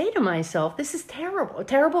I would say to myself, this is terrible, a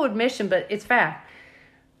terrible admission, but it's fact.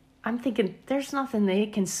 I'm thinking, there's nothing they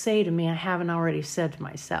can say to me I haven't already said to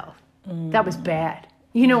myself. That was bad.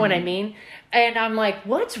 You know what I mean? And I'm like,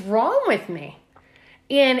 what's wrong with me?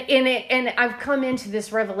 And I've come into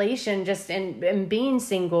this revelation just in being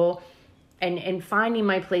single and finding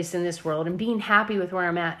my place in this world and being happy with where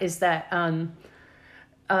I'm at, is that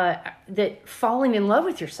that falling in love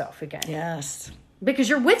with yourself again. Yes. Because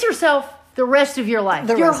you're with yourself the rest of your life,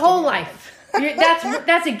 your whole life.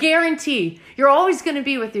 That's a guarantee. You're always going to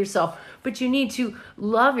be with yourself, but you need to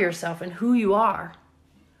love yourself and who you are.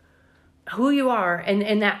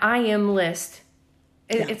 And that I am list.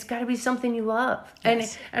 It's got to be something you love.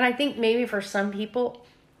 Yes. And I think maybe for some people,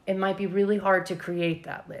 it might be really hard to create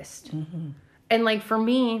that list. Mm-hmm. And like for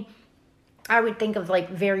me, I would think of like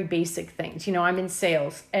very basic things. I'm in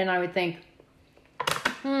sales, and I would think,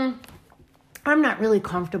 I'm not really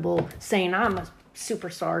comfortable saying I'm a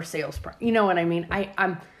superstar salesperson. You know what I mean?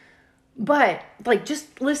 But like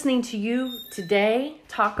just listening to you today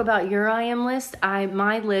talk about your I am list,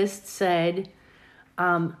 my list said,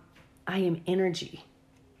 I am energy.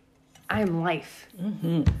 I am life.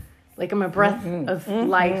 Mm-hmm. Like I'm a breath of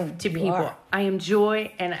life to people. I am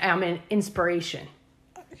joy, and I'm an inspiration.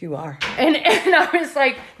 You are. And I was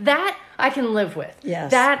like, that I can live with.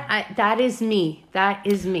 Yes. That is me. That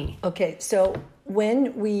is me. Okay, so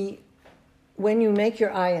when you make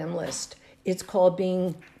your I am list, it's called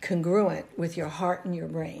being congruent with your heart and your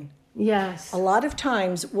brain. Yes. A lot of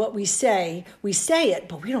times what we say it,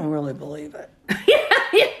 but we don't really believe it.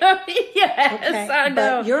 Yes, okay? I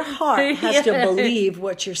know. But your heart has to believe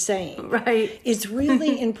what you're saying. Right. It's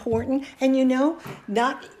really important. And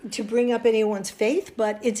not to bring up anyone's faith,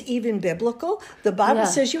 but it's even biblical. The Bible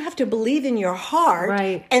says you have to believe in your heart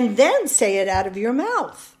and then say it out of your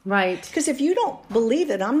mouth. Right. Because if you don't believe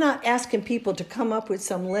it, I'm not asking people to come up with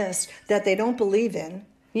some list that they don't believe in.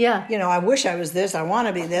 Yeah. I wish I was this, I want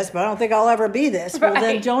to be this, but I don't think I'll ever be this. Well,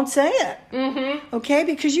 then don't say it. Mm-hmm. Okay?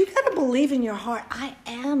 Because you got to believe in your heart, I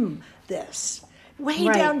am this. Way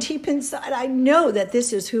down deep inside, I know that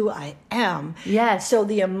this is who I am. Yes. So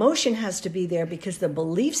the emotion has to be there because the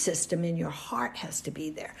belief system in your heart has to be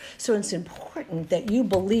there. So it's important that you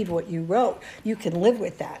believe what you wrote. You can live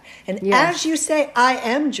with that. And as you say, I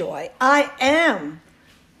am joy, I am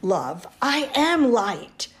love, I am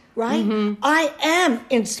light. Right? Mm-hmm. I am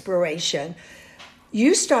inspiration.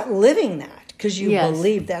 You start living that because you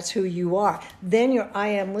believe that's who you are. Then your I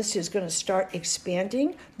am list is going to start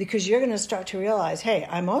expanding because you're going to start to realize, hey,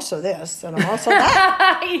 I'm also this and I'm also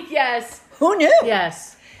that. Yes. Who knew?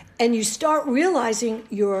 Yes. And you start realizing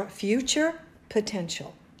your future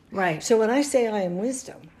potential. Right. So when I say I am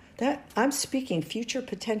wisdom, that I'm speaking future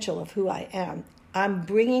potential of who I am. I'm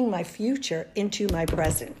bringing my future into my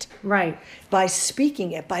present. Right. By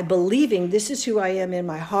speaking it, by believing this is who I am in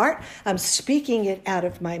my heart. I'm speaking it out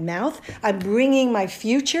of my mouth. I'm bringing my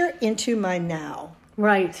future into my now.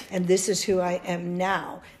 Right. And this is who I am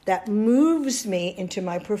now. That moves me into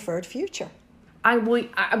my preferred future. I'm going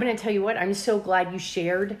to tell you what, I'm so glad you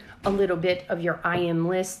shared a little bit of your I am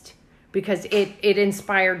list because it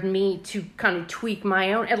inspired me to kind of tweak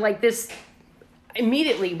my own. And like this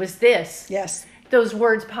immediately was this. Yes. Those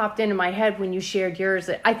words popped into my head when you shared yours.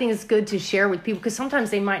 I think it's good to share with people because sometimes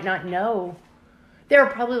they might not know. They're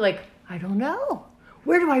probably like, I don't know.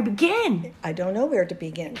 Where do I begin? I don't know where to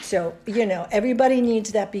begin. So, everybody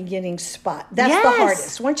needs that beginning spot. That's the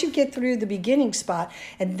hardest. Once you get through the beginning spot,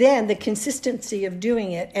 and then the consistency of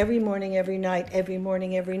doing it every morning, every night, every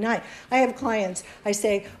morning, every night. I have clients, I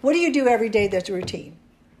say, what do you do every day that's routine?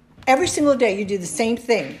 Every single day you do the same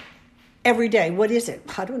thing. Every day. What is it?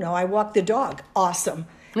 I don't know. I walk the dog. Awesome.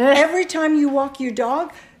 Every time you walk your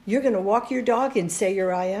dog, you're going to walk your dog and say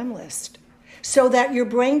your I am list. So that your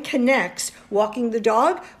brain connects walking the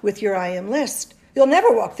dog with your I am list. You'll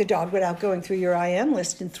never walk the dog without going through your I am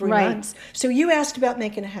list in 3 months. So you asked about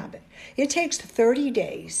making a habit. It takes 30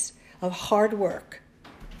 days of hard work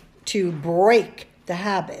to break the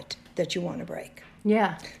habit that you want to break.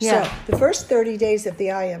 Yeah. So the first 30 days of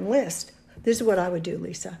the I am list, this is what I would do,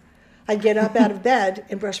 Lisa. I'd get up out of bed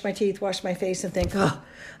and brush my teeth, wash my face, and think, I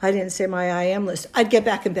didn't say my I am list. I'd get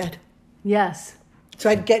back in bed. Yes. So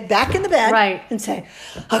I'd get back in the bed and say,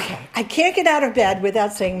 okay, I can't get out of bed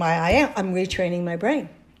without saying my I am. I'm retraining my brain.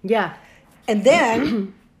 Yeah. And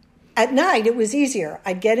then At night, it was easier.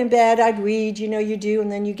 I'd get in bed, I'd read, you do,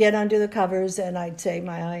 and then you get under the covers, and I'd say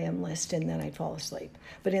my I am list, and then I'd fall asleep.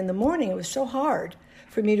 But in the morning, it was so hard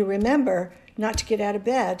for me to remember not to get out of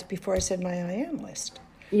bed before I said my I am list.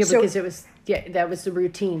 Yeah, because it was, that was the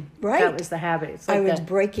routine. Right. That was the habit. It's like I was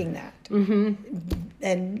breaking that.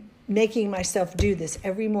 And making myself do this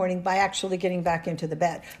every morning by actually getting back into the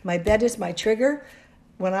bed. My bed is my trigger.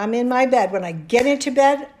 When I'm in my bed, when I get into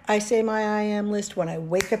bed, I say my I am list. When I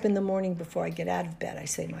wake up in the morning before I get out of bed, I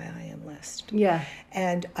say my I am list. Yeah.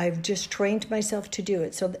 And I've just trained myself to do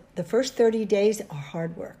it. So the first 30 days are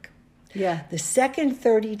hard work. Yeah. The second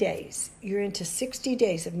 30 days, you're into 60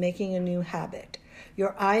 days of making a new habit.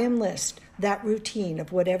 Your I am list, that routine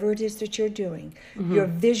of whatever it is that you're doing, you're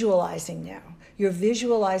visualizing now. You're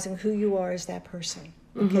visualizing who you are as that person.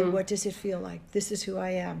 Okay, what does it feel like? This is who I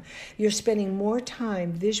am. You're spending more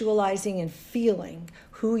time visualizing and feeling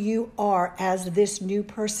who you are as this new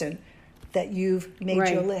person that you've made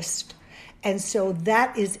your list. And so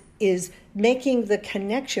that is making the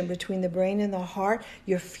connection between the brain and the heart.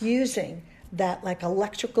 You're fusing that like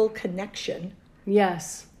electrical connection.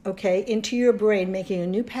 Yes. Okay, into your brain, making a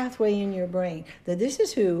new pathway in your brain that this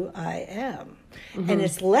is who I am. And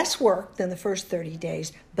it's less work than the first 30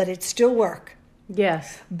 days, but it's still work.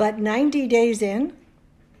 Yes. But 90 days in,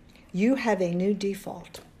 you have a new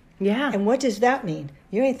default. Yeah. And what does that mean?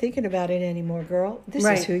 You ain't thinking about it anymore, girl. This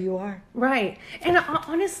is who you are. Right. And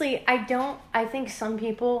honestly, I think some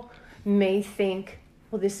people may think,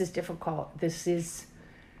 well, this is difficult. This is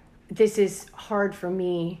hard for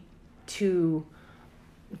me to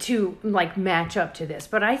like match up to this.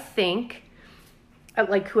 But I think,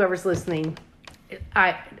 like whoever's listening,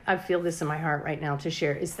 I feel this in my heart right now to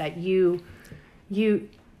share, is that you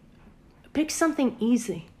pick something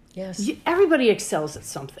easy. Yes. Everybody excels at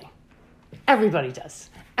something. Everybody does.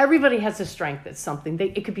 Everybody has a strength at something.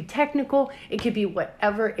 It could be technical. It could be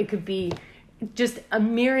whatever. It could be just a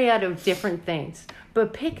myriad of different things.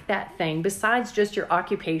 But pick that thing besides just your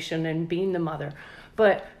occupation and being the mother.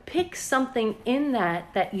 But pick something in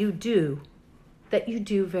that you do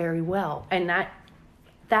very well. And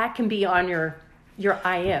that can be on your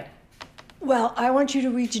I am. Well, I want you to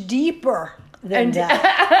reach deeper than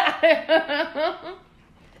that.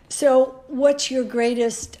 So what's your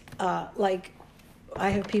greatest, I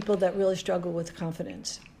have people that really struggle with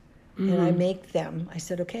confidence. And I make them, I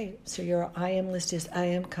said, okay, so your I am list is I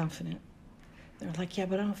am confident. They're like, yeah,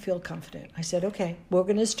 but I don't feel confident. I said, okay, we're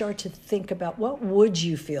going to start to think about what would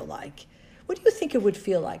you feel like? What do you think it would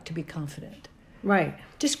feel like to be confident? Right.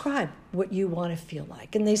 Describe what you want to feel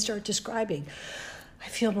like. And they start describing, I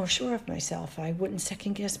feel more sure of myself. I wouldn't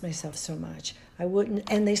second guess myself so much. I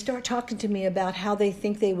wouldn't. And they start talking to me about how they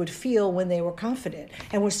think they would feel when they were confident.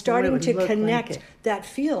 And we're starting to connect that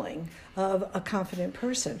feeling of a confident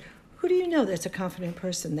person. Who do you know that's a confident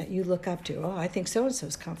person that you look up to? Oh, I think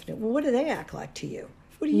so-and-so's confident. Well, what do they act like to you?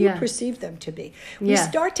 What do you perceive them to be? We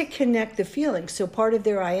start to connect the feelings. So part of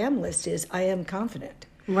their I am list is I am confident.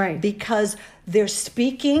 Right. Because they're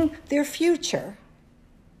speaking their future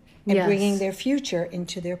and bringing their future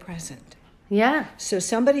into their present. Yeah. So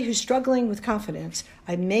somebody who's struggling with confidence,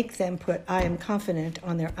 I make them put I am confident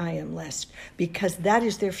on their I am list because that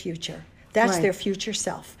is their future. That's their future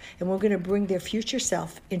self. And we're going to bring their future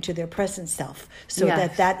self into their present self so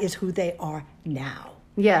that is who they are now.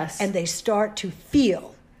 Yes. And they start to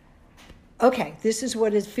feel, okay, this is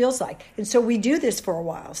what it feels like. And so we do this for a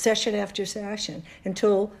while, session after session,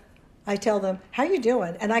 until I tell them, how you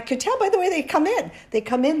doing? And I could tell by the way they come in. They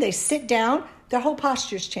come in, they sit down, their whole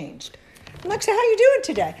posture's changed. I'm like, so how you doing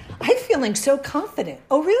today? I'm feeling so confident.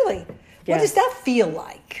 Oh, really? What does that feel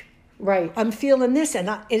like? Right. I'm feeling this, and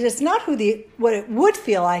it is not what it would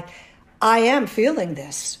feel like. I am feeling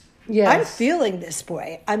this. Yes. I'm feeling this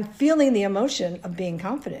way. I'm feeling the emotion of being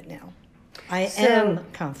confident now. I am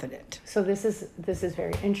confident. So this is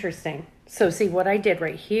very interesting. So see what I did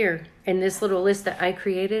right here in this little list that I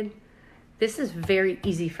created. This is very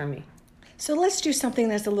easy for me. So let's do something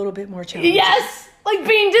that's a little bit more challenging. Yes, like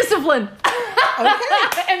being disciplined.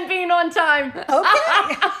 Okay. And being on time. Okay.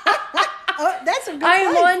 Oh, that's a good I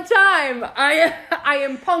am on time. I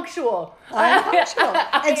am punctual. I'm punctual.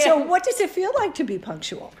 And so what does it feel like to be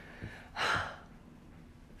punctual?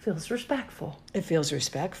 Feels respectful. It feels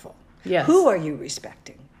respectful. Yes. Who are you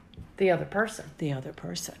respecting? The other person. The other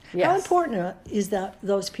person. Yes. How important is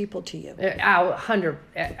those people to you? 100,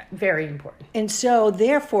 very important. And so,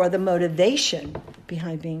 therefore, the motivation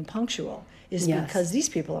behind being punctual is because these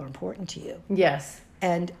people are important to you. Yes.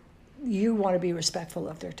 And you want to be respectful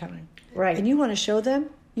of their time. Right. And you want to show them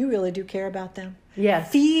you really do care about them.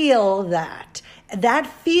 Yes. Feel that. That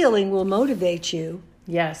feeling will motivate you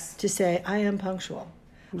Yes. to say, I am punctual.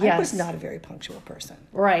 Yes. I was not a very punctual person.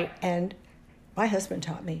 Right. And my husband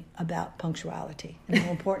taught me about punctuality and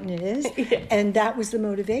how important it is. Yeah. And that was the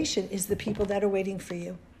motivation, is the people that are waiting for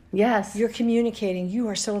you. Yes. You're communicating. You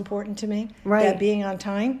are so important to me. Right. That being on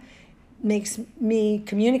time makes me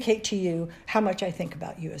communicate to you how much I think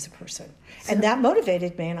about you as a person. And that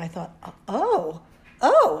motivated me. And I thought, oh,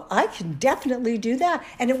 I can definitely do that.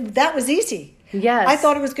 And that was easy. Yes. I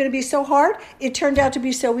thought it was going to be so hard. It turned out to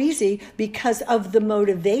be so easy because of the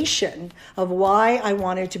motivation of why I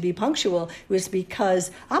wanted to be punctual. It was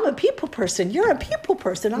because I'm a people person. You're a people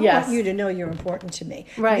person. I Yes. want you to know you're important to me.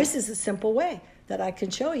 Right. This is a simple way that I can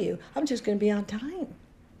show you. I'm just going to be on time.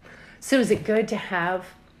 So is it good to have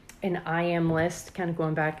an I am list, kind of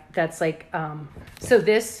going back? That's like, so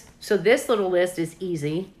this little list is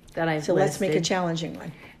easy that I've So let's make a listed. challenging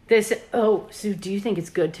one. So do you think it's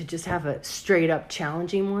good to just have a straight up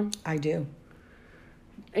challenging one I do.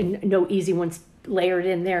 and no easy ones layered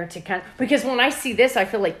in there to kind of, because when I see this, I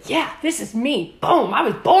feel like, yeah, this is me. Boom. I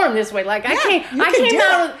was born this way. Like you can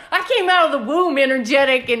do I came out of the womb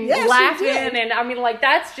energetic and Yes, you laughing. did. And I mean, like,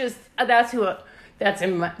 that's in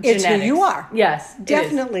my It's genetics. who you are. Yes. it is.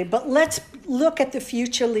 Definitely. But let's look at the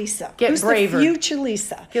future Lisa. Get Who's braver. the future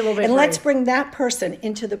Lisa? Get a little bit and let's brave. bring that person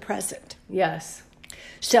into the present. Yes.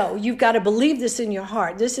 So you've got to believe this in your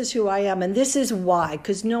heart. This is who I am, and this is why,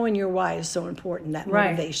 because knowing your why is so important, that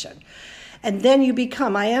Right. motivation. And then you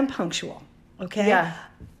become, I am punctual, okay? Yeah.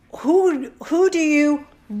 Who do you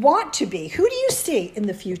want to be? Who do you see in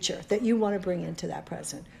the future that you want to bring into that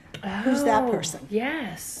present? Who's that Oh, person?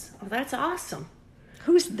 Yes. Oh, that's awesome.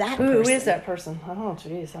 Who's that Who person? is that person? Oh,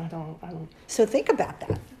 geez. I don't. So think about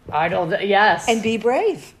that Yes. and be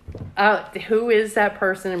brave. Who is that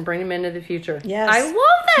person and bring them into the future? Yes. I love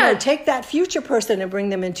No, that. take that future person and bring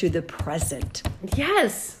them into the present.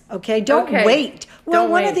 Yes. Okay, don't Okay. wait. Well,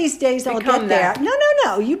 Don't one wait. of these days I'll Become get there. that.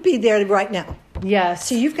 No. You be there right now. Yes.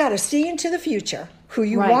 So you've got to see into the future who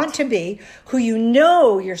you Right. want to be, who you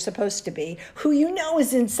know you're supposed to be, who you know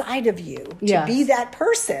is inside of you to Yes. be that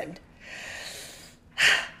person.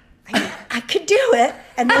 I could do it.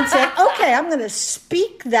 And then say, okay, I'm going to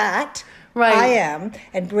speak that Right. I am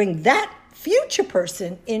and bring that future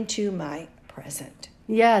person into my present.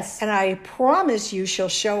 Yes. And I promise you she'll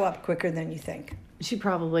show up quicker than you think. She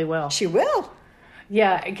probably will. She will.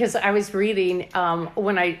 Yeah, because I was reading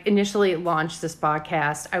when I initially launched this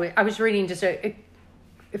podcast. I was reading just a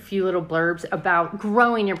few little blurbs about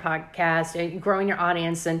growing your podcast and growing your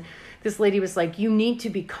audience, and this lady was like, "You need to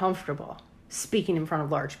be comfortable speaking in front of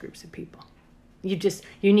large groups of people. You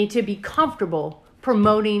need to be comfortable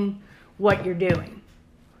promoting what you're doing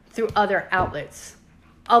through other outlets."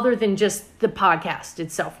 Other than just the podcast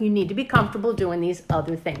itself, you need to be comfortable doing these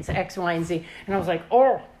other things, X, Y, and Z. And I was like,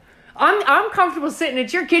 oh, I'm comfortable sitting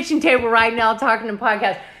at your kitchen table right now talking in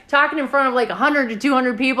podcast, talking in front of like 100 to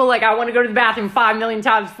 200 people. Like I want to go to the bathroom 5 million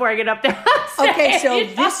times before I get up there. Okay, so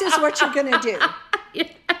this is what you're going to do.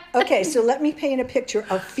 Okay, so let me paint a picture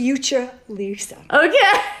of future Lisa.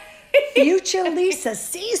 Okay. Future Lisa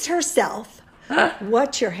sees herself.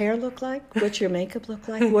 What's your hair look like? What's your makeup look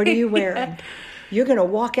like? What are you wearing? You're going to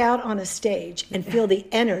walk out on a stage and feel the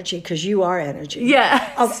energy, because you are energy.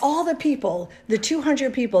 Yes. Of all the people, the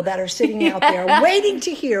 200 people that are sitting out there waiting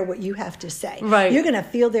to hear what you have to say. Right. You're going to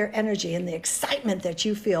feel their energy and the excitement that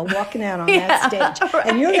you feel walking out on that stage. Right.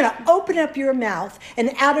 And you're going to open up your mouth,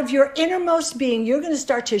 and out of your innermost being, you're going to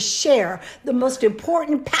start to share the most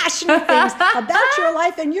important, passionate things about your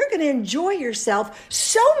life, and you're going to enjoy yourself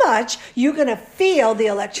so much, you're going to feel the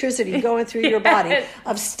electricity going through your body Yes.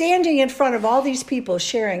 of standing in front of all these people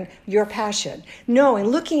sharing your passion, knowing,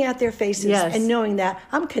 looking at their faces Yes. and knowing that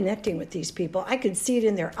I'm connecting with these people. I could see it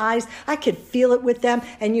in their eyes. I could feel it with them.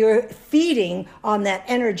 And you're feeding on that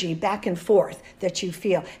energy back and forth that you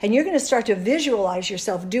feel. And you're going to start to visualize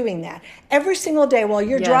yourself doing that. Every single day while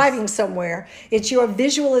you're Yes. driving somewhere, it's your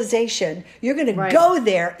visualization. You're going to Right. go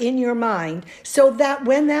there in your mind so that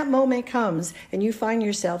when that moment comes and you find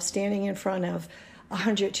yourself standing in front of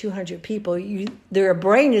 100, 200 people, their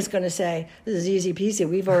brain is going to say, this is easy peasy.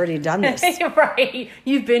 We've already done this. Right.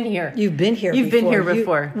 You've been here. You've been here You've before. been here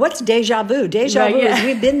before. What's deja vu? Deja Right, vu yeah. is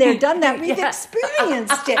we've been there, done that. We've Yeah.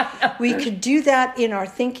 experienced it. We could do that in our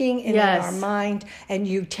thinking and Yes. in our mind. And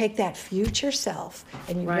you take that future self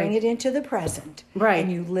and you Right. bring it into the present. Right. And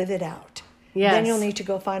you live it out. Yes. Then you'll need to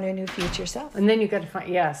go find a new future self. And then you got to find,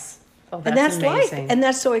 yes. Oh, And that's life. amazing. And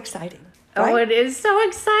that's so exciting. Oh, right? it is so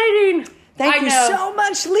exciting. Thank you so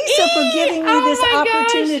much, Lisa, for giving me this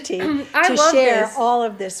opportunity to share all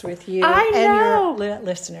of this with you and your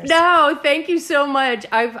listeners. No, thank you so much.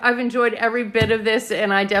 I've enjoyed every bit of this,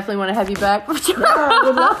 and I definitely want to have you back. I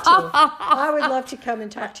would love to. I would love to come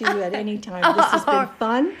and talk to you at any time. This has been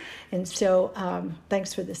fun. And so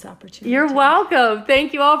thanks for this opportunity. You're welcome.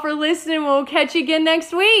 Thank you all for listening. We'll catch you again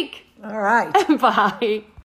next week. All right. Bye.